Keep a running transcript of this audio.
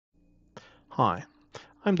Hi,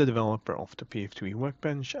 I'm the developer of the PF2e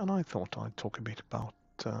Workbench, and I thought I'd talk a bit about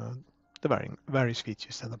the various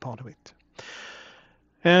features that are part of it.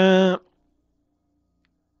 Uh,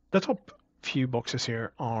 the top few boxes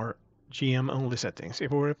here are GM-only settings.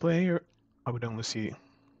 If I were a player, I would only see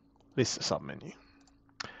this submenu.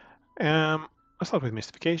 I'll start with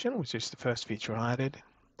mystification, which is the first feature I added.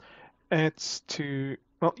 It's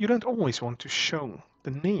well, you don't always want to show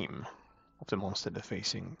the name of the monster they're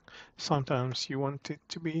facing. Sometimes you want it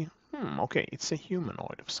to be, okay, it's a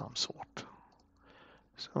humanoid of some sort.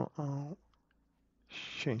 So I'll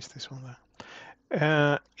change this one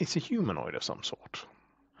there. It's a humanoid of some sort.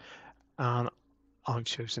 And I've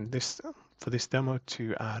chosen this for this demo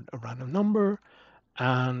to add a random number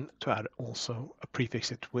and to add also a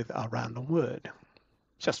prefix it with a random word,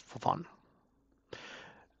 just for fun.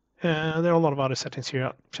 There are a lot of other settings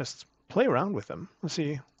here. Just play around with them and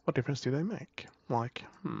see what difference do they make. Like,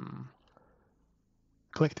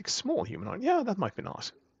 collecting small humanoid. Yeah, that might be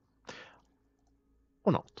nice.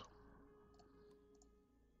 Or not.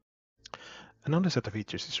 Another set of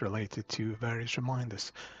features is related to various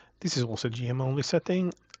reminders. This is also a GM-only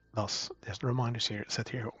setting, thus the reminders here set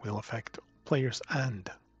here will affect players and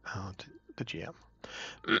the GM.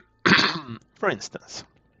 For instance,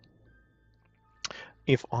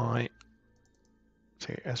 if I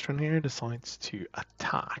say Estron here decides to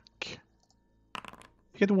attack,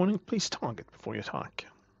 you get a warning, please target before you attack.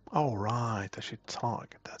 All right, I should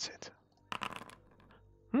target, that's it.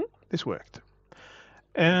 This worked.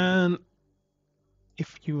 And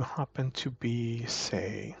if you happen to be,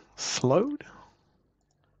 say, slowed,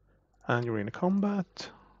 and you're in a combat,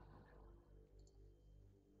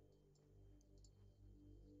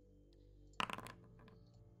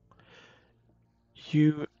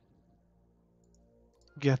 you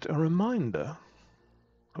get a reminder.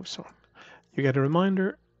 Oh, sorry. You get a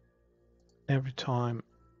reminder every time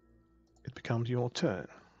it becomes your turn.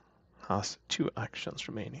 Has 2 actions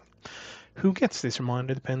remaining. Who gets this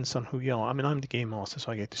reminder depends on who you are. I mean, I'm the game master,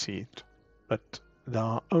 so I get to see it. But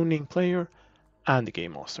the owning player and the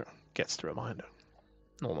game master gets the reminder,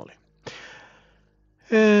 normally.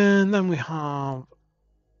 And then we have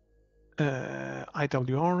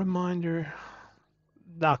IWR reminder.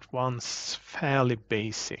 That one's fairly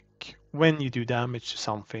basic. When you do damage to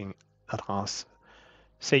something that has,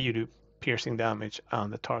 say you do piercing damage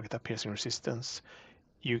and the target has piercing resistance,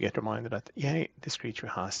 you get reminded that, yeah, this creature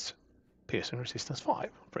has piercing resistance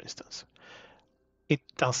 5, for instance. It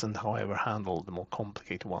doesn't, however, handle the more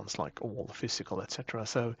complicated ones like all the physical, etc.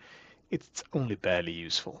 So it's only barely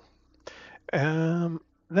useful. Then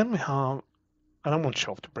we have, and I won't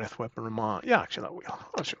show off the breath weapon reminder. Yeah, actually I will.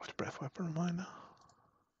 I'll show off the breath weapon reminder.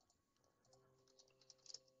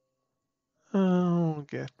 Oh,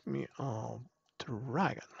 get me a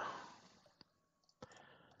dragon.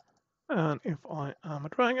 And if I am a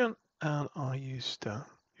dragon and I use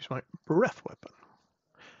my breath weapon,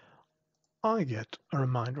 I get a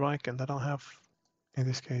reminder icon that I have, in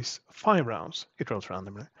this case, 5 rounds. It rolls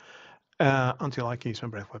randomly until I can use my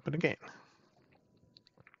breath weapon again.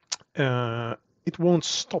 It won't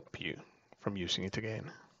stop you from using it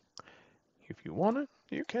again. If you want it,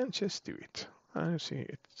 you can just do it. I see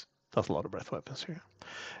it does a lot of breath weapons here.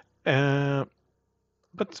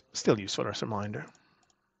 But still useful as a reminder.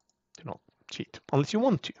 Do not cheat, unless you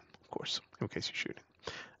want to, of course, in case you should.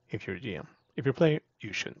 If you're a GM. If you're a player,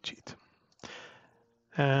 you shouldn't cheat.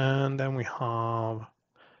 And then we have,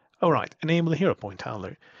 enable the hero point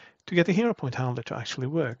handler. To get the hero point handler to actually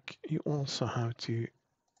work, you also have to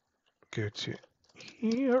go to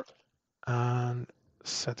here and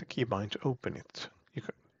set a keybind to open it.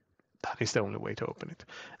 That is the only way to open it.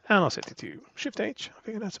 And I'll set it to Shift H. I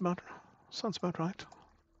think sounds about right.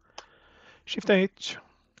 Shift H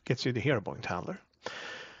gets you the hero point handler.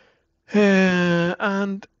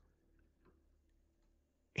 And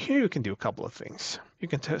here you can do a couple of things. You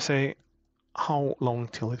can say how long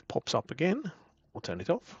till it pops up again, or turn it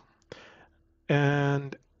off.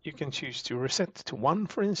 And you can choose to reset to 1,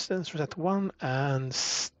 for instance, reset to 1, and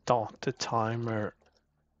start the timer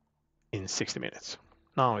in 60 minutes.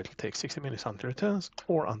 Now it'll take 60 minutes until it returns,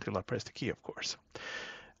 or until I press the key, of course.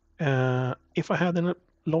 If I had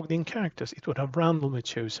logged in characters, it would have randomly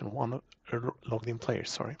chosen logged in players,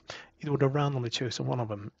 sorry. It would have randomly chosen one of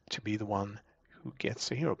them to be the one who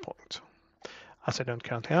gets a hero point. As I don't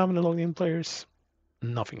currently have any logged in players,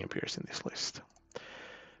 nothing appears in this list.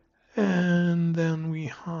 And then we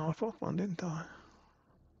have, I thought one, didn't I?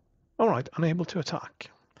 All right, unable to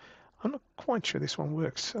attack. I'm not quite sure this one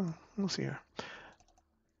works, so we'll see here.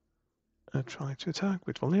 I try to attack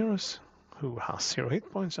with Valeros, who has 0 hit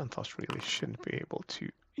points and thus really shouldn't be able to,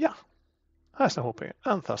 yeah, has no HP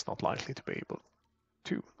and thus not likely to be able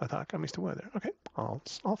to attack a Mr. Weather. Okay, I'll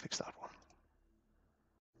fix that one.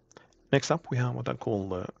 Next up, we have what I call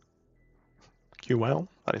the QL,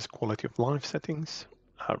 that is quality of life settings,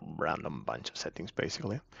 a random bunch of settings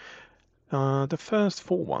basically. The first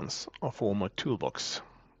 4 ones are former toolbox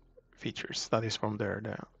features, that is from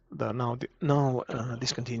the now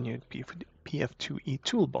discontinued PF2e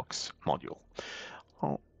toolbox module.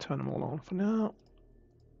 I'll turn them all on for now,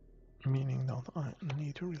 meaning that I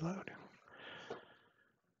need to reload.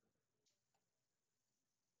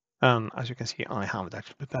 And as you can see, I haven't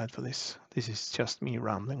actually prepared for this. This is just me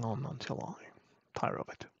rambling on until I tire of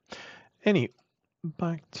it. Anyway,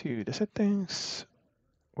 back to the settings,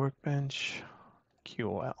 Workbench,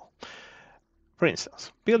 QOL. For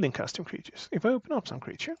instance, building custom creatures. If I open up some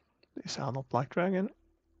creature, this adult black dragon,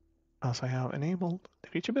 as I have enabled the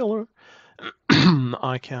creature builder,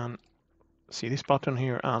 I can see this button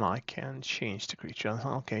here and I can change the creature.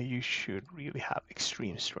 Okay, you should really have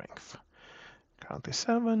extreme strength. Currently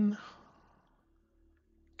 7.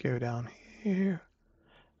 Go down here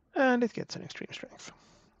and it gets an extreme strength.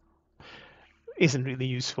 Isn't really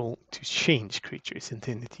useful to change creatures,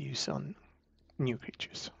 intended to use on new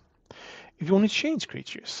creatures. If you want to change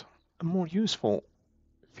creatures, a more useful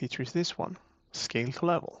feature is this one, scale to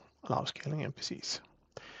level, allow scaling NPCs.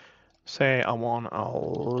 Say I want a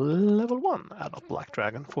level 1 adult black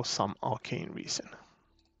dragon for some arcane reason.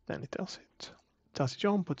 Then it does it. Does its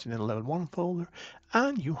job, puts it in a level 1 folder,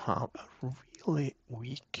 and you have a really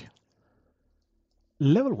weak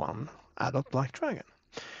level 1 adult black dragon.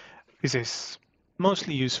 This is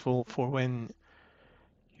mostly useful for when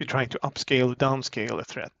you're trying to upscale or downscale a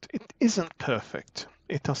threat. It isn't perfect.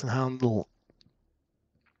 It doesn't handle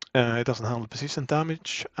persistent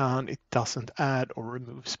damage, and it doesn't add or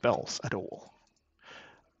remove spells at all.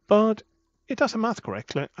 But it does the math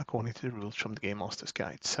correctly according to the rules from the Game Master's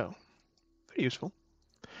Guide, so very useful.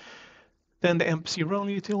 Then the NPC role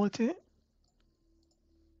utility,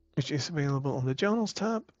 which is available on the Journals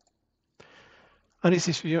tab. And this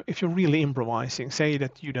is if you're really improvising, say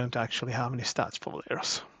that you don't actually have any stats for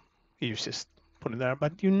players. You just put it there,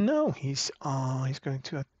 but you know he's going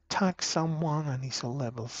to attack someone and he's a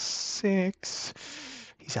level 6.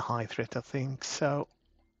 He's a high threat, I think, so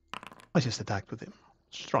I just attacked with him.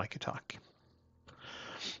 Strike attack.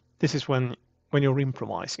 This is when you're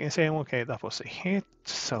improvising and saying, okay, that was a hit,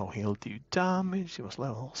 so he'll do damage. He was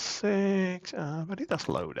level 6, but he does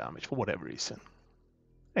low damage for whatever reason,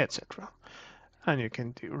 etc. And you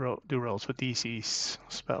can do rolls for DCs,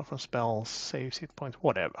 spell from spells, saves, hit points,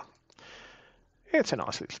 whatever. It's a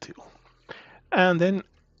nice little tool. And then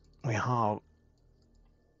we have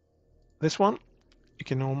this one. You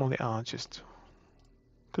can normally just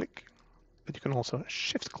click, but you can also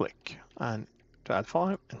shift click and to add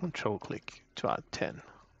 5 and control click to add 10.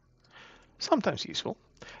 Sometimes useful.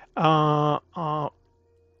 I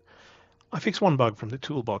fixed one bug from the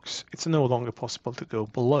toolbox. It's no longer possible to go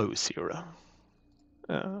below 0.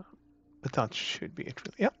 But that should be it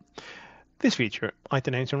really. Yeah. This feature,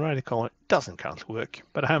 item names and radical color, doesn't currently work,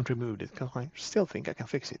 but I haven't removed it because I still think I can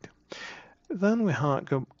fix it. Then we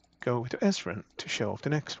go to Esren to show off the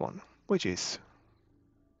next one, which is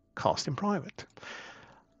cast in private.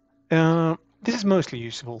 This is mostly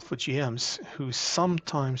useful for GMs who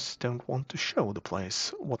sometimes don't want to show the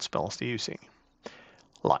players what spells they're using.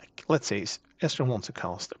 Like, let's say Esren wants to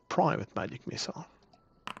cast a private magic missile.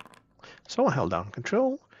 So I held down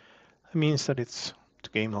control. It means that it's to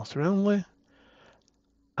Game Master only.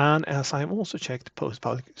 And as I've also checked post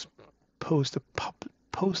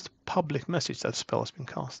public message that spell has been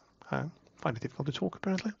cast. I find it difficult to talk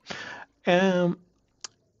apparently.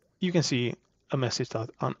 You can see a message that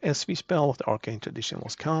an SV spell of the Arcane Tradition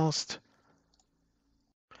was cast.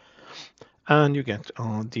 And you get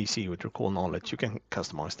DC with Recall Knowledge. You can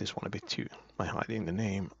customize this one a bit too by hiding the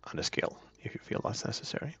name and the skill if you feel that's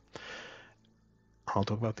necessary. I'll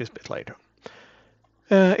talk about this a bit later.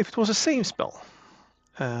 If it was a save spell,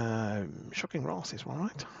 Shocking Wrath is one,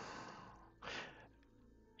 right?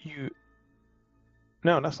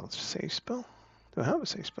 No, that's not a save spell. Do I have a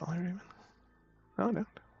save spell here even? No, I don't.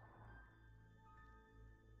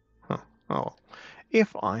 Huh. Oh,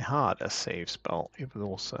 if I had a save spell, it would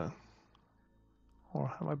also... Or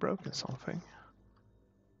have I broken something?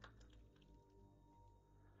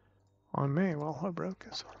 I may well have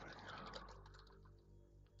broken something.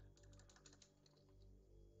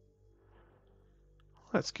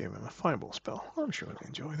 Let's give him a fireball spell. I'm sure he'll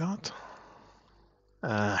enjoy that.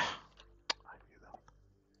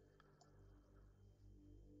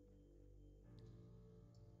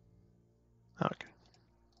 Okay.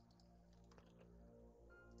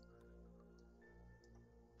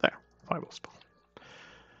 fireball spell.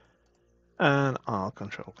 And I'll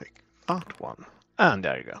control click that one. And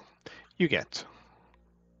there you go. You get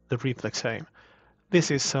the reflex save.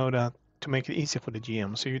 This is so that to make it easier for the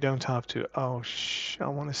GM, so you don't have to, oh, I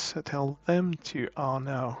want to tell them to, oh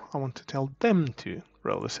no, I want to tell them to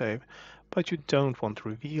roll a save, but you don't want to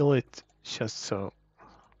reveal it just so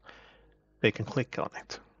they can click on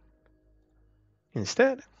it.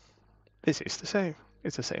 Instead, this is the save.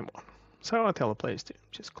 It's the same one. So I tell the players to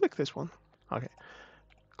just click this one. Okay,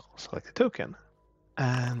 select the token,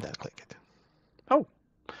 and then click it. Oh,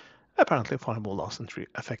 apparently Fireball doesn't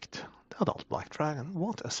affect the adult Black Dragon.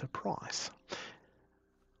 What a surprise.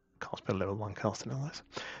 Can't spell level 1 caster no less.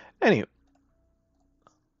 Anyway,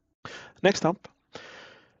 next up,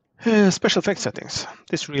 special effects settings.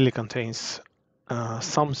 This really contains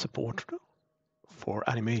some support for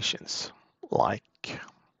animations, like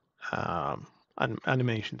an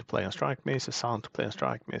animation to play on strike miss, a sound to play on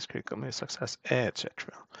strike miss, critical miss, success,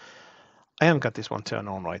 etc. I haven't got this one turned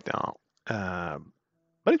on right now,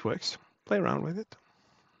 but it works. Play around with it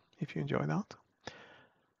if you enjoy that.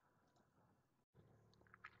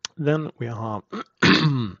 Then we have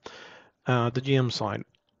the GM side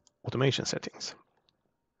automation settings.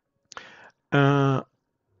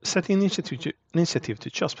 Set the initiative to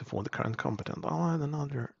just before the current combatant. I'll add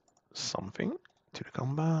another something to the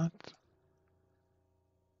combat.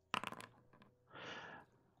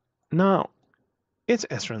 Now, it's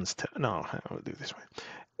Ezran's turn. No, I will do it this way.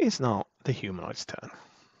 It's now the humanoid's turn,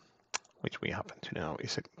 which we happen to know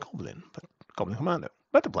is a goblin, but goblin commando.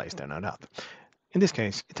 But the players don't know that. In this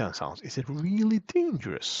case, it turns out it's a really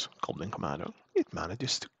dangerous goblin commando. It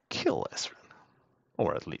manages to kill Ezran,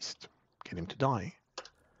 or at least get him to die.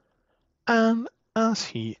 And as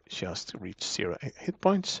he just reached 0 hit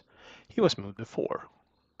points, he was moved before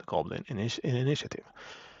the goblin in initiative.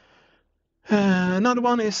 Another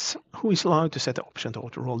one is who is allowed to set the option to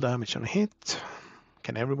auto roll damage on a hit.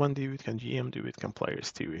 Can everyone do it? Can GM do it? Can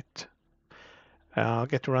players do it? I'll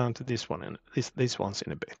get around to this one and these ones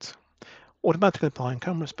in a bit. Automatically applying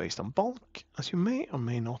cameras based on bulk. As you may or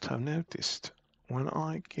may not have noticed, when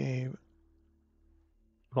I gave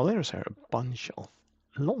Valerius here a bunch of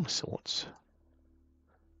longswords,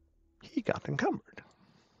 he got encumbered.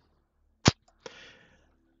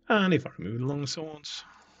 And if I remove longswords,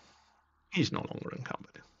 he's no longer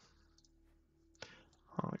encumbered.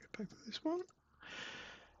 I'll get back to this one.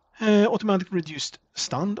 Automatic reduced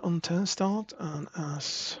stun on turn start, and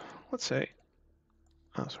as let's say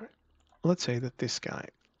that this guy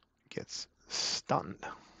gets stunned,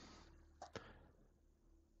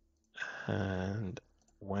 and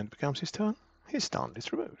when it becomes his turn, his stun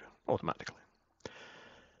is removed automatically.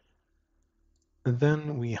 And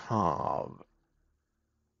then we have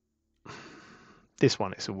this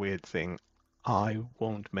one is a weird thing. I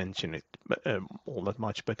won't mention it all that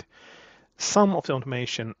much, but some of the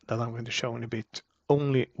automation that I'm going to show in a bit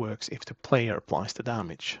only works if the player applies the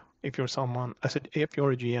damage. If you're someone, if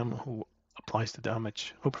you're a GM who applies the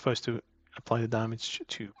damage, who prefers to apply the damage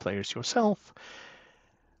to players yourself,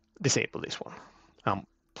 disable this one.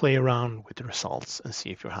 Play around with the results and see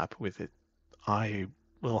if you're happy with it. I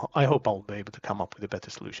hope I'll be able to come up with a better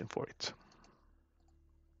solution for it.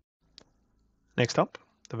 Next up,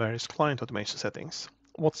 the various client automation settings.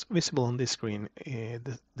 What's visible on this screen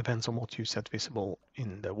depends on what you set visible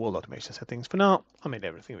in the world automation settings. For now, I made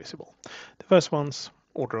everything visible. The first one's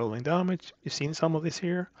auto rolling damage. You've seen some of this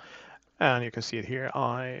here, and you can see it here.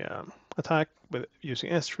 I attack with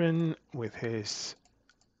using Ezran with his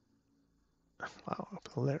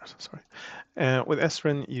with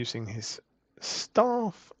Ezran using his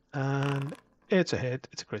staff, and it's a hit.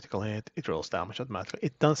 It's a critical hit. It rolls damage automatically.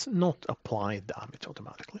 It does not apply damage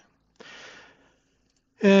automatically.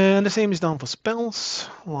 And the same is done for spells,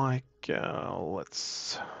 like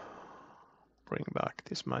let's bring back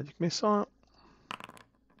this magic missile,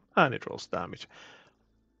 and it rolls damage.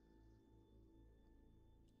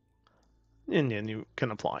 And then you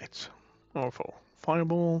can apply it. Or for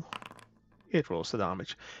fireball, it rolls the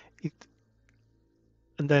damage.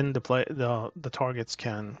 And then the targets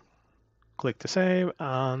can click the save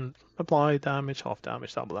and apply damage, half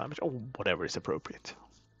damage, double damage, or whatever is appropriate.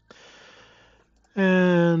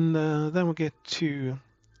 And then we get to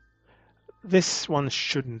this one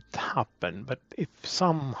shouldn't happen, but if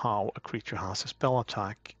somehow a creature has a spell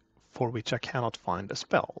attack for which I cannot find a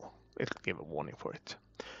spell, it'll give a warning for it.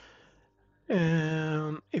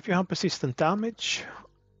 If you have persistent damage,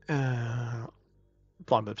 applied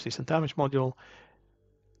by the persistent damage module,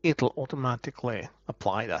 it'll automatically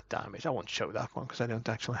apply that damage. I won't show that one because I don't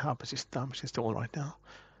actually have persistent damage installed right now.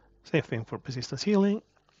 Same thing for persistence healing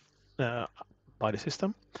by the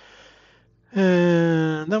system.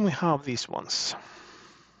 And then we have these ones.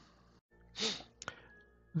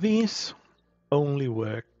 These only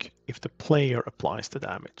work if the player applies the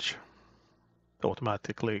damage. They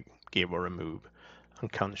automatically give or remove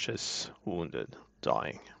unconscious, wounded,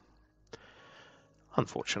 dying.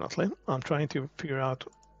 Unfortunately, I'm trying to figure out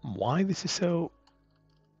why this is so,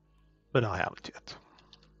 but I haven't yet.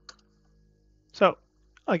 So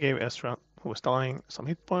I gave Ezra, who was dying, some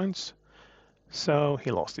hit points. So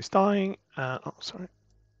he lost his dying,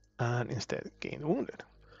 and instead gained wounded.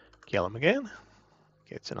 Kill him again,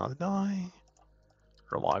 gets another die,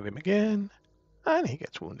 revive him again, and he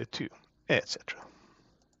gets wounded too, etc.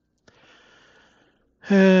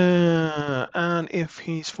 And if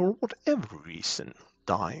he's for whatever reason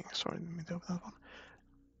dying, sorry, let me do that one,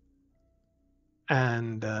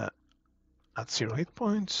 and at 0 hit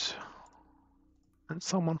points, and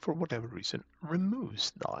someone for whatever reason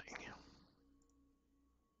removes dying,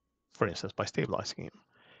 for instance by stabilizing him,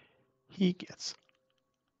 he gets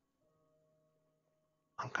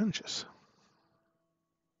unconscious.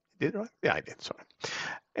 Did right? Yeah, I did, sorry.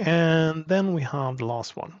 And then we have the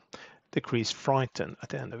last one, decrease frighten at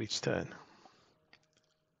the end of each turn.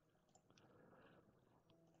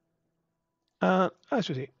 As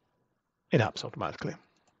you see, it happens automatically.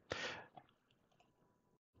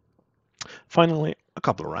 Finally, a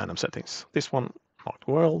couple of random settings. This one, mark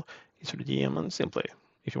the world, is for the GM, and simply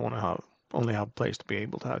if you want to have only have players to be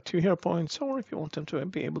able to have 2 hero points, or if you want them to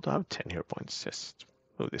be able to have 10 hero points, just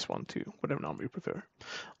move this one to whatever number you prefer.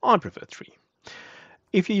 I prefer 3.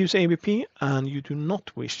 If you use ABP and you do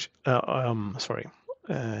not wish, automatic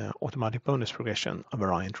bonus progression, a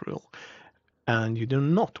variant rule, and you do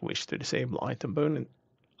not wish to disable item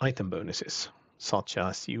bonuses, such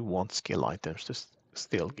as you want skill items to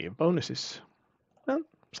still give bonuses, then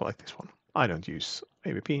select this one. I don't use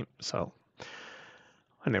ABP, so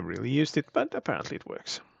I never really used it, but apparently it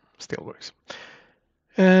works. Still works.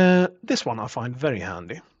 This one I find very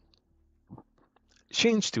handy.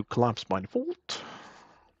 Change to collapse by default.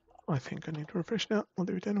 I think I need to refresh that. I'll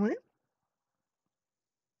do it anyway.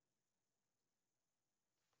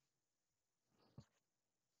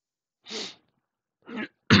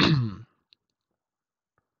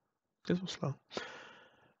 This was slow.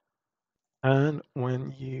 And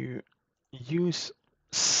when you use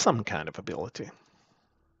some kind of ability,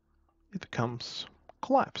 it becomes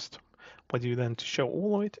collapsed. What you then to show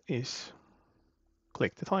all of it is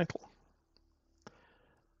click the title.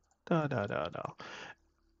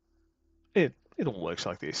 It all works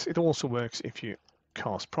like this. It also works if you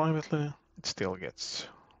cast privately, it still gets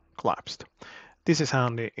collapsed. This is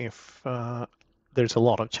handy if there's a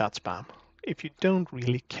lot of chat spam. If you don't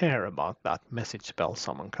really care about that message spell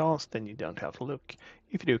someone cast, then you don't have to look.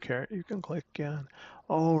 If you do care, you can click and,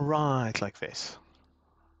 oh right, like this.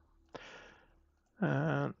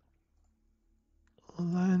 And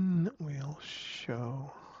then we'll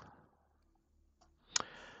show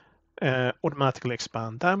automatically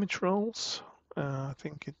expand damage rolls. I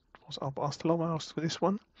think it was up Astalova for this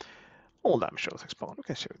one. All damage rolls expand. We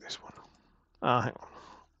can show this one. Hang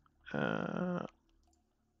on.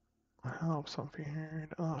 I have something here.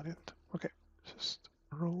 I didn't. Okay, just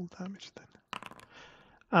roll damage then.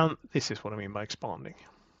 And this is what I mean by expanding.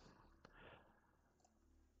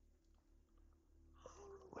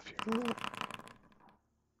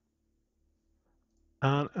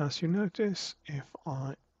 And as you notice, if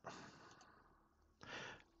I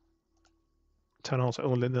turn on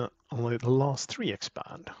only the last 3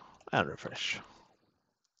 expand and refresh,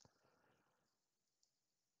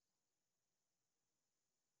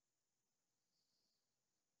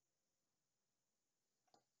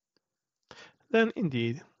 then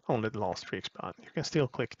indeed only the last 3 expand. You can still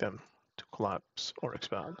click them to collapse or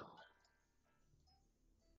expand.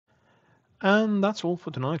 And that's all for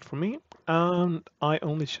tonight for me. And I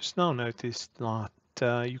only just now noticed that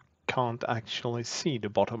you can't actually see the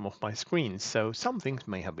bottom of my screen, so some things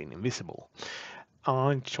may have been invisible.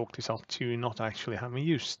 I chalked this up to not actually having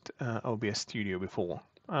used OBS Studio before.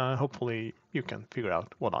 Hopefully you can figure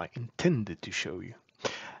out what I intended to show you.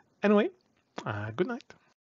 Anyway, good night.